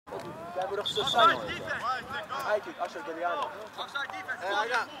Hey,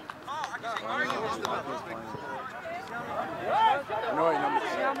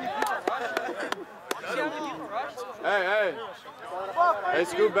 hey,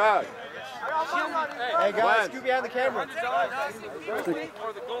 scoot back. Hey guys, scoot behind the camera. Hey,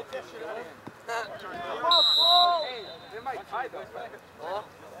 they might tie though.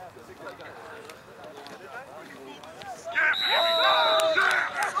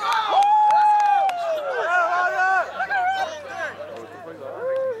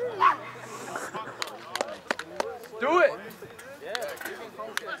 Do it!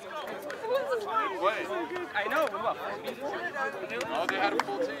 I know. Oh, they had a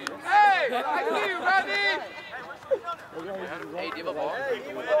full team. Hey! I see you, Rodney! Hey, do you have a ball?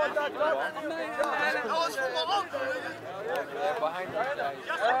 Behind you guys.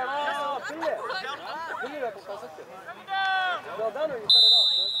 Well done, or you cut it off,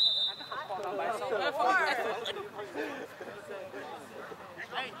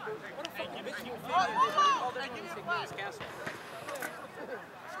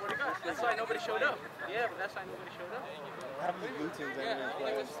 That's why nobody showed up. Yeah, but that's why nobody showed up. How many blue teams are Yeah,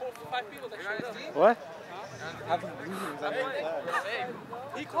 only was 4 or 5 people that showed up. What? How many blue teams are Hey,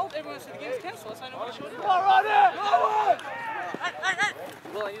 he called everyone said the game's canceled. That's why nobody showed up. Come on, run it!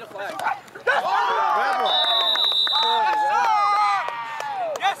 Well, I need a flag. Grab one.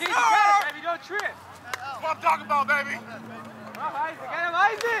 Yes, sir! You got it, baby. Don't trip. That's what I'm talking about, baby. Isaac, get him,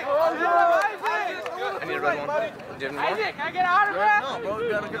 Isaac! Get him, Isaac! I need a red one. Do you have any more? Isaac, can I get an autograph? No, bro, we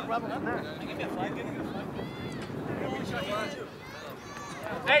gotta get a red one from there.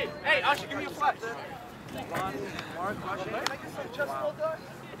 Hey, Usher, give me a flag.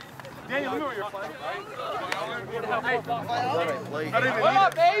 Daniel, let me your flag. What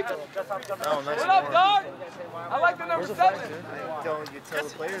up, babe? What up, dog? I like the number 7. Don't you tell the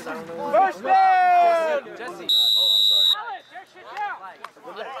players? I don't know. First man! Jesse. Alex, your shit down.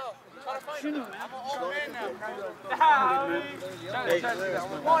 I'm an old man now.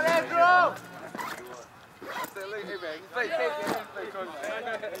 Come on, Andrew!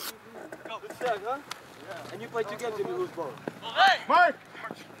 And you play 2 games and you lose both. Mark!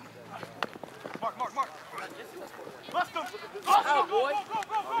 Let's go! Oh, boy.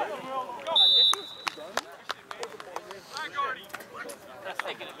 That's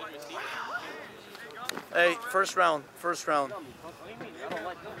taking a good receiver. Hey, first round.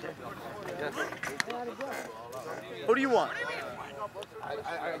 Who do you want?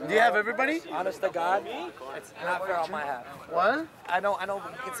 Do you have everybody? Honest to God, it's not fair on my half. What? I know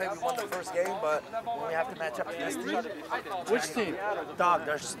we can say we won the first game, but when we have to match up to this team, Which team? dog,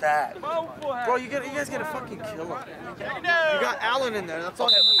 they're stacked. Bro, you guys gotta fucking kill him. You got Allen in there. That's all.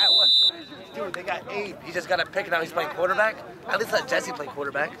 Dude, they got Abe. He just got a pick and now he's playing quarterback. At least let Jesse play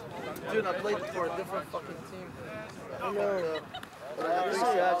quarterback. Dude, I played for a different fucking team. I know. But I got 3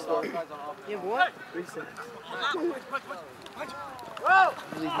 sacks though. You have what? 3 sacks. Whoa!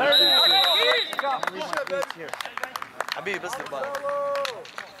 I'll be a biscuit butter.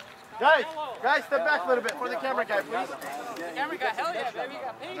 Guys, step back a little bit for the camera guy, please. The camera guy, hell yeah, baby,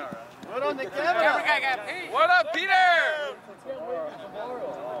 got paid. Put on the The camera camera. guy got paid. What up, Peter?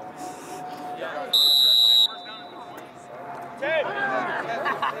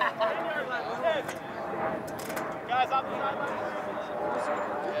 Guys, I'm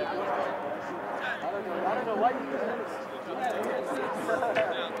I don't know why you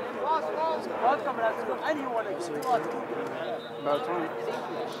Ball's coming out school. I didn't want to get about 20.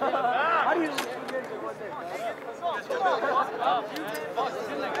 How do you lose 2 games in 1 day?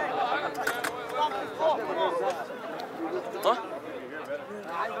 Huh?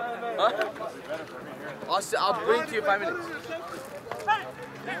 I'll bring it to you in 5 minutes.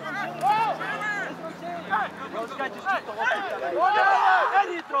 And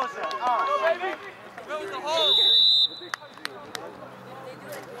he throws it. Baby. Where was the hole?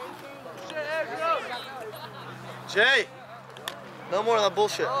 Jay, no more of that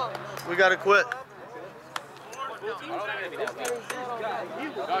bullshit. We gotta quit. For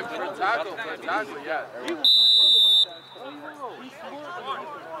tackle, yeah.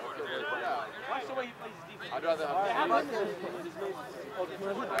 Watch the way he plays his defense. I'd rather have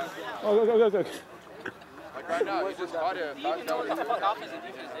Go. like right now, he just caught it. That was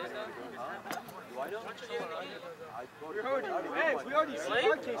We already see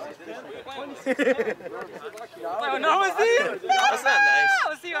our cases. No, is he? That's not nice.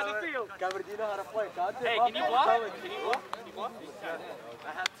 Let's see on the field. Gabardino how to play. Hey, can you walk? Can you walk?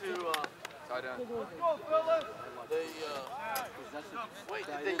 I have to. tied down. Wait,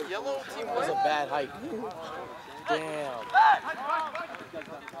 the yellow team was a bad hike. Damn.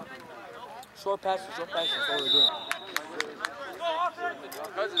 Short passes, that's all we're doing.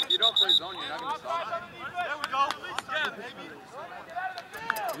 Because if you don't play zone, you're not going to stop. There we go. Yeah, baby.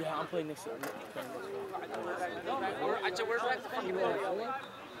 Yeah, I'm playing next year. Where's like the fucking ball?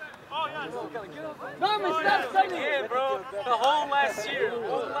 Oh, yeah. No, stop studying it, bro. The whole last year.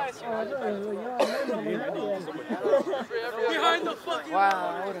 Behind the fucking.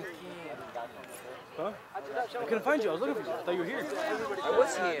 Wow, what a kid. Huh? I couldn't find you. I was looking for you. I thought you were here. I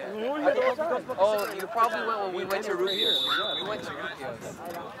was here. Oh, you probably went when we went to Rubio's. We went to Rubio's.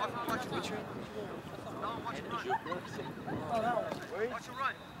 Watch your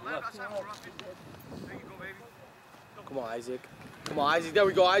run. Let him outside, we'll run. There you go, baby. Come on, Isaac. Come on, Isaac. There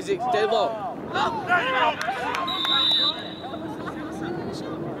we go, Isaac. Stay low. There you go.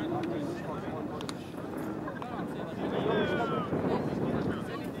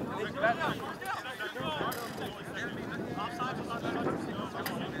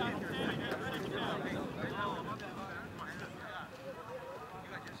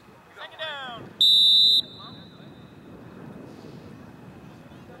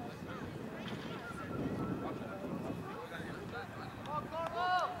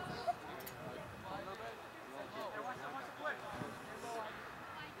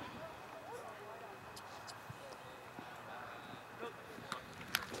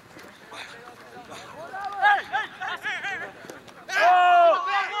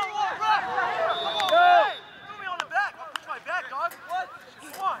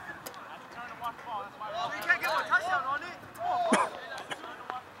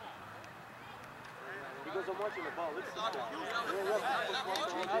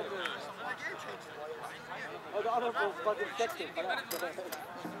 Oh, the other fool's fucking texting.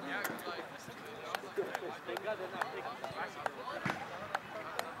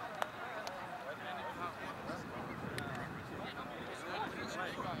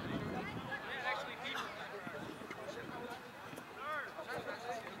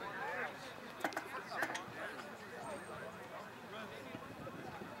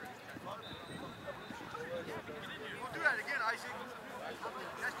 Don't do that again, Isaac.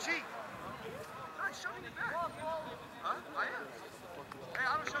 That's cheap. Guys, shove me in the back. Huh? I am. Hey,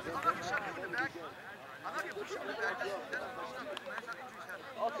 I'm not gonna shove you in the back. I'm not gonna push you in the back. That's not injuries happen.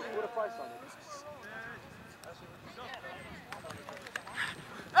 Okay, put a price on it.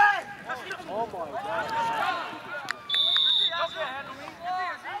 Hey! Oh my God. Don't handle me.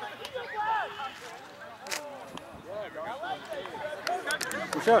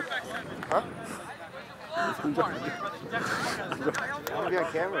 What's up? Huh? I'm gonna be on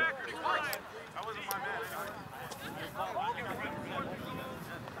camera. That wasn't my man.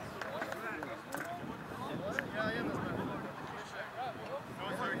 Yeah, I am his man.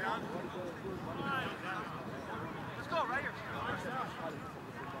 Going third down. Let's go, right here.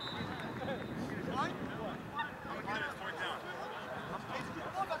 Fine? I'm gonna get it. It's fourth down.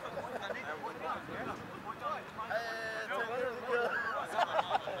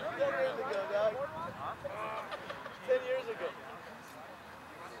 10 years ago.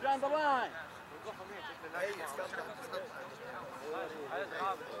 You're on the line.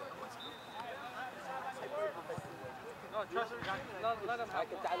 No, trust me. Let him have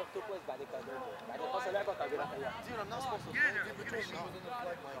it. تعالى تو كويس بعد كده بعد خلاص لعبه وتعبيرات ايام Dude, I'm not supposed to. Get in there. Get in there.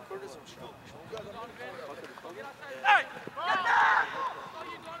 Hey!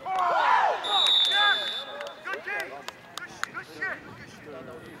 Good game. Good shit.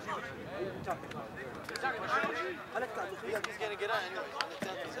 He's gonna get on anyways. On the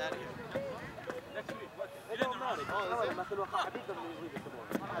 10th, he's out of here.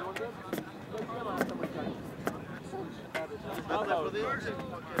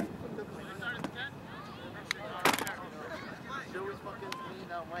 Joey's fucking clean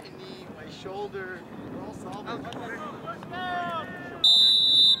out my knee, my shoulder. We're all solving.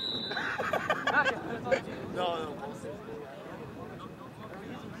 No.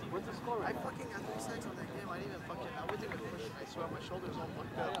 What's the score? I fucking got 3 sacks on that game. I didn't even fucking. I wasn't even pushing. I swear my shoulders all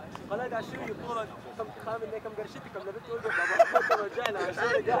fucked up. خلاص عشان يطولك كم خامن كم قرشتي كم نبت تقول بابا رجعنا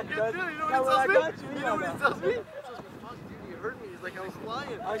عشان قاعد You know what he tells me? You know what he tells me? He tells me, fuck, dude, you hurt me. He's like, I was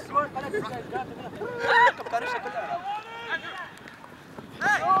flying. I swear خلاص كم قرشة كلها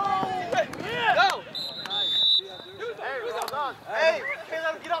Hey! Go! Hey, Ramadan. Hey, can't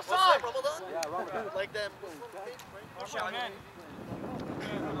let him get outside. Ramadan? Yeah, Ramadan. Like that. Man.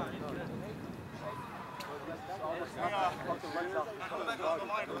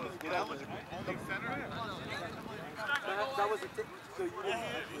 That was a tip. So you didn't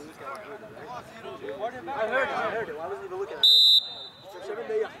I heard it. I wasn't even looking at it. So 7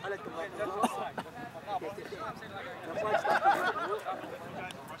 days على الكلام.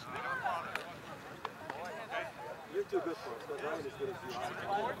 too good for us, because Ryan is good as you.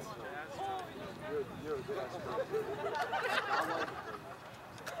 You're a good ass player.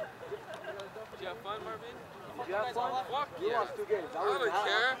 Did you have fun, Marvin? Did you have fun? Fuck You yeah. lost 2 games. I don't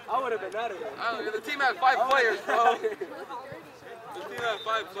care. I would have been out of here. The team had 5 players, bro. The team had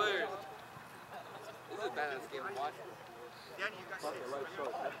 5 players. This is a badass game to watch. Danny, you guys Fuck it, right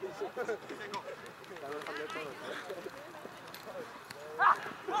short.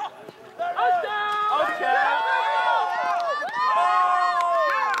 Okay.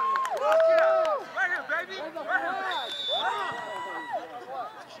 Right here, baby. Right here.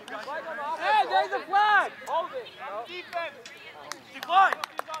 Hey, there's a flag! Hold it. Defense. Decline.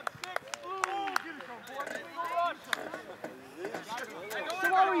 So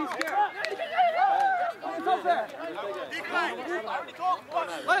why were you scared? It's up there. Decline.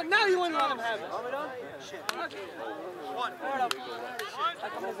 Well, now you wouldn't let him have it. Shit. One.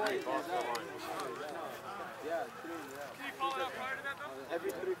 Yeah, Can you follow it up prior to that, though?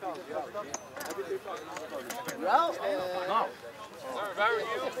 every 3 fouls, yeah. Every 3 fouls. No. Sir, if I were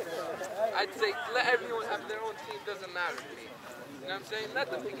you, I'd say let everyone have their own team. Doesn't matter to me. You know what I'm saying? Let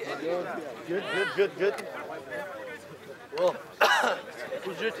them pick anyone. Good. Well,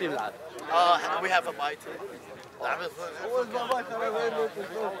 who's your team, lad? We have a bye today.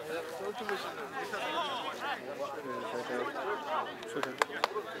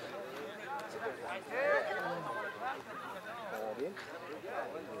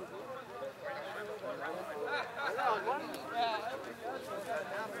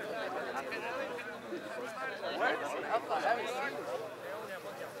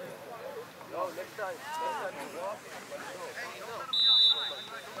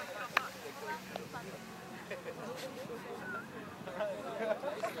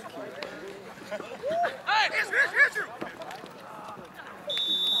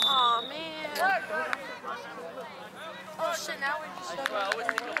 Aw, man. Oh, shit, now we're just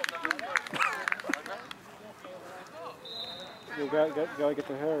You gotta get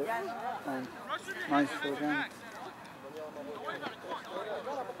the hair nice for the game.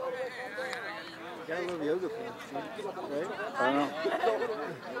 Got a little yoga pants, right? I don't know.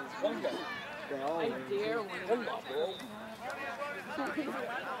 They all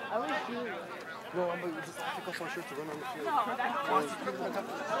No, I'm gonna just take off my shirt to run on the field.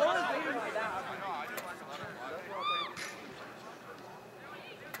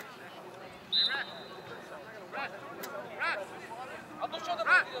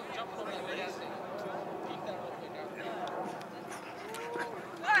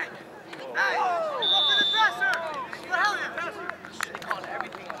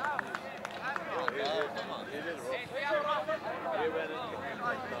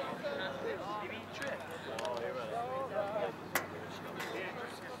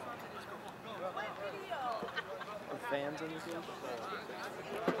 Fans in the field?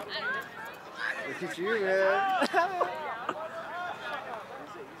 Look at you, man.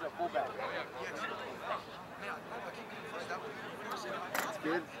 He's a fullback. That's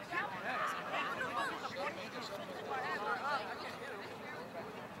good.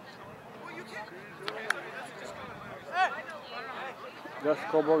 That's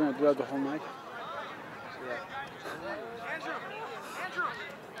Cobalt gonna do that the whole night.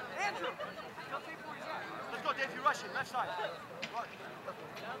 Andrew. Let's go, Dave. You're rushing. Left side. Rush.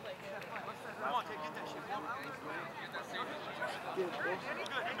 Come on, Dave. Get that shit. Good.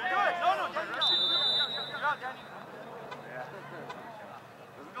 No. You're out, Danny.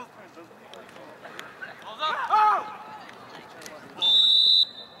 Hold up. Oh!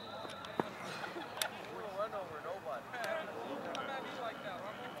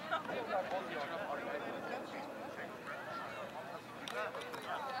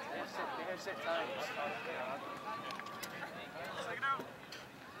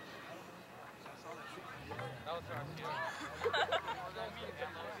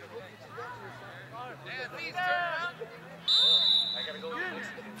 I gotta go.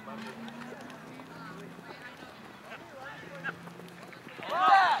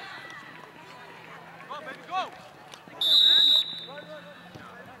 Go, baby, go!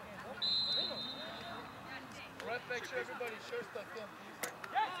 Ref, make sure everybody's shirt stuck in, please.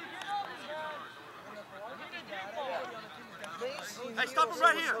 Hey, stop him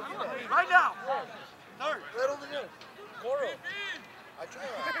right here. Right now. Third. Right over there. Coro. I try.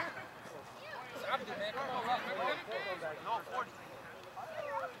 No, 40.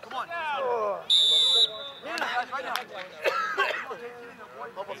 Come on. Yeah, right now.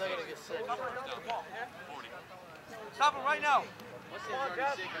 Bubbles not gonna get sick. Stop him right now. Come on,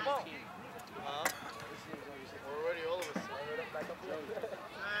 Jeff. Come on. Already all of us.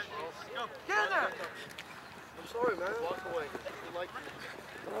 Go. Get in there. I'm sorry, man. Walk away. You like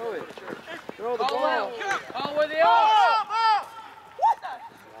Throw it. Throw the Oh, ball. well. Oh, where they are?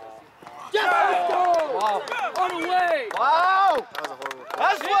 Yes! Wow. On the way. Wow! That was a horrible.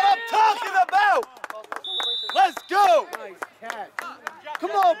 That's what I'm talking about! Let's go! Nice catch.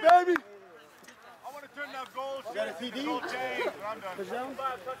 Come on, baby! I want to turn down goals. You got a TD? Goal change, and I'm done.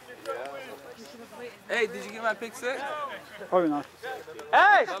 Hey, did you get my pick six? Probably not.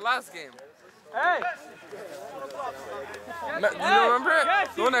 Hey! The last game. Hey! Do you remember it?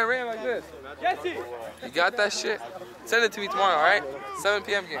 The one that ran like this. Jesse! You got that shit? Send it to me tomorrow, alright? 7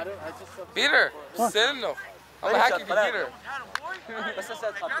 p.m. game. Peter, send him though. I'm gonna hack your computer.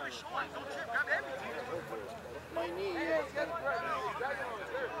 My knee.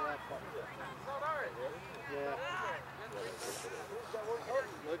 Yeah.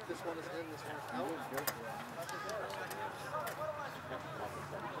 Look, this one is in, this one is out.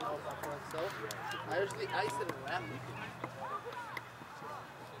 I usually ice it and wrap it.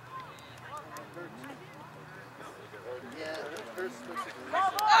 Yeah, it hurts.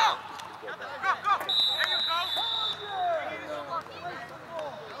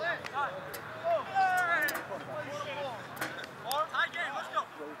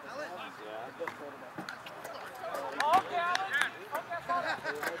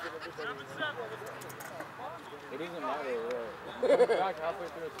 It doesn't matter, really. Back halfway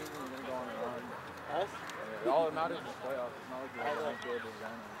through the season, you're going to go on and on. Us? Yeah, all that matters is playoffs. It's not like you're going to go to the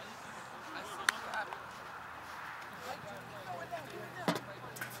zone.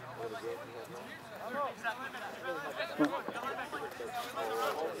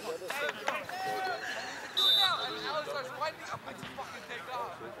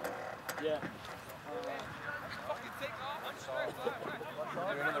 Yeah.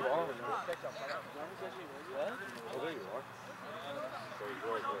 You're in the wall. Oh, there you are.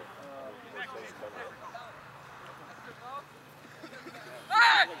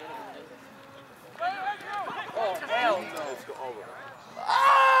 Oh, hell no. Let's go over.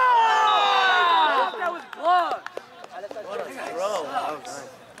 Oh! That was blood. What a throw. That was nice.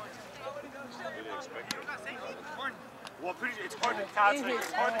 Well, it's hard to catch like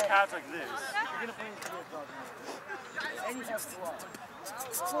it's hard to catch like this.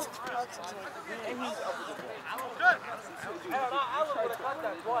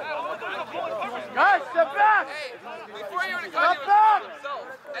 Guys, step back! Hey, before you would have Step cut back! himself,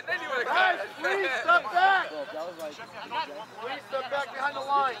 and then you would have Guys, cut please step back! Please step back behind the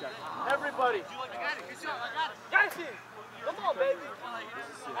line. Everybody. Jesse! Come on, baby.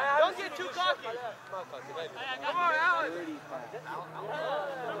 Don't get too cocky. Come on, Alan.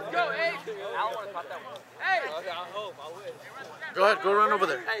 Let's go, Ace. Alan want to cut that one. Hey. I hope. I wish. Go ahead, go run over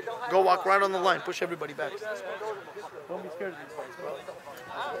there. Go walk right on the line. Push everybody back. Don't be scared of these guys, bro.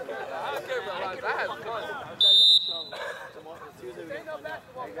 I don't care about lives. I had fun.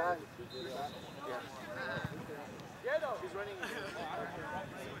 Hey, guys. He's running.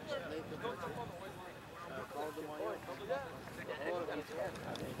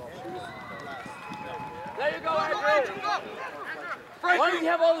 There you go, Andrew. Why do you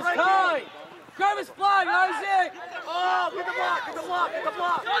have all this time? Grab his flag, Isaac. Oh, get the block, get the block, get the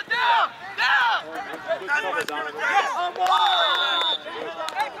block. Go down! Down! Come on!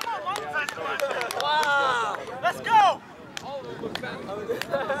 Hey, come on, Wow! let's go!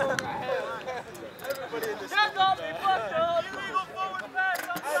 Everybody in this. Hands off me, fuck up. Illegal forward pass.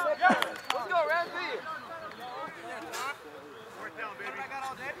 Let's go, Ramsey. Fourth down, baby. I got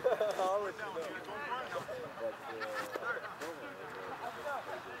all day.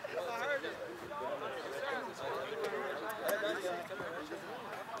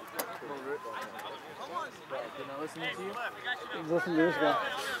 Listen to this guy.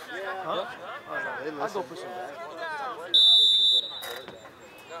 Huh? I'll go push him back.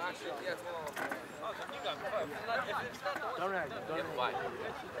 No, actually, yes. Don't act. Don't act. Why?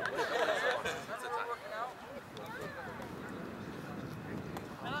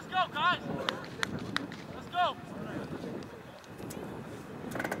 Let's go, guys. Let's go.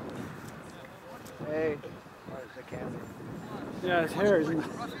 Hey. Yeah, his hair isn't.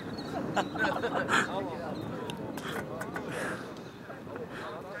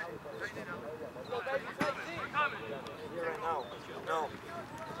 No.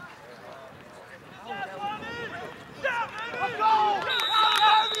 Let's go!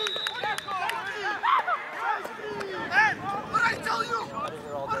 Hey, what did I tell you?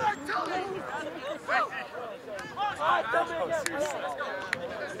 What did I tell you?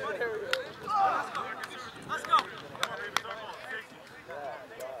 Let's go.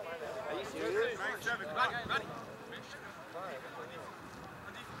 Are you serious?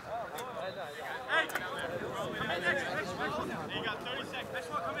 You got 30 seconds. Next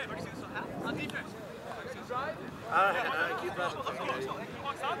one, come in. 30 seconds. On defense. Keep up.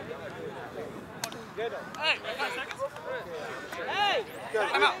 Hey, 5 seconds. Hey!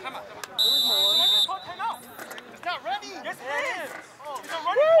 Come out. Time out. It's not ready. Yes, it is. It's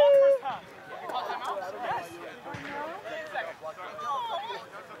already called first time. You call time out? Yes.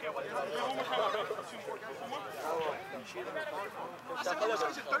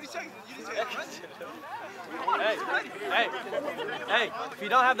 30 seconds. You didn't say that, Hey, if you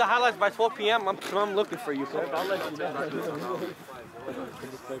don't have the highlights by 12 p.m., I'm looking for you, coach. I'll let you know.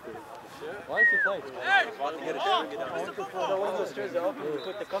 Why don't you play? Hey! One of those stairs are open, you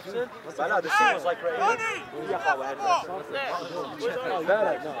put the cups in. I know, the seat was like right here.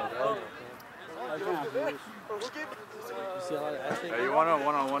 Hey, you want a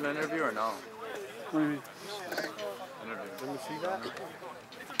one-on-one interview or no? Maybe. Interview. Let me see that.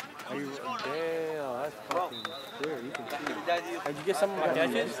 Damn, that's fucking clear. You can see. Did you get some of my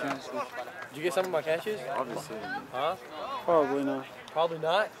catches? Did you get some of my catches? Obviously. Huh? Probably not. Probably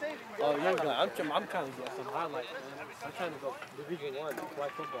not. Oh, you're good. I'm trying to get some highlights. I'm trying to go Division 1,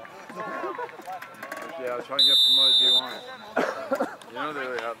 flag football. Yeah, I was trying to get promoted D1. You know they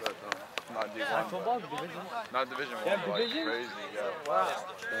really have that though. Not D1. Flag football, Division 1. Not Division 1. Yeah, Like division? crazy. Yeah. Wow.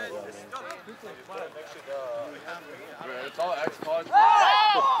 It's all ex-college. You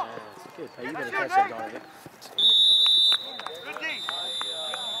better catch that dog. Good D.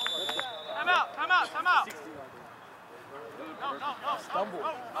 Time out. No. Stumble.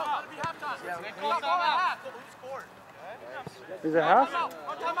 That'll be halftime. Call half. Who scored? Is it half?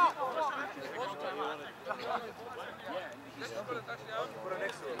 Time out. No.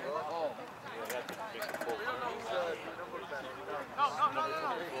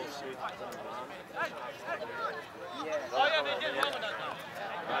 Hey. Oh, yeah, they did well with that now.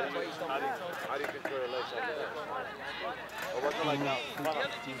 How do you control your legs like that? Or what's it like now?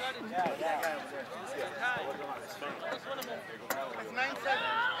 It's 9 seconds.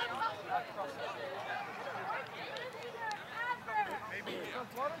 Maybe.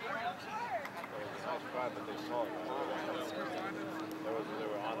 But they saw it. They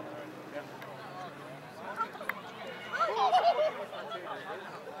were on him.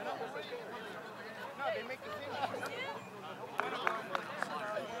 No, they make the same.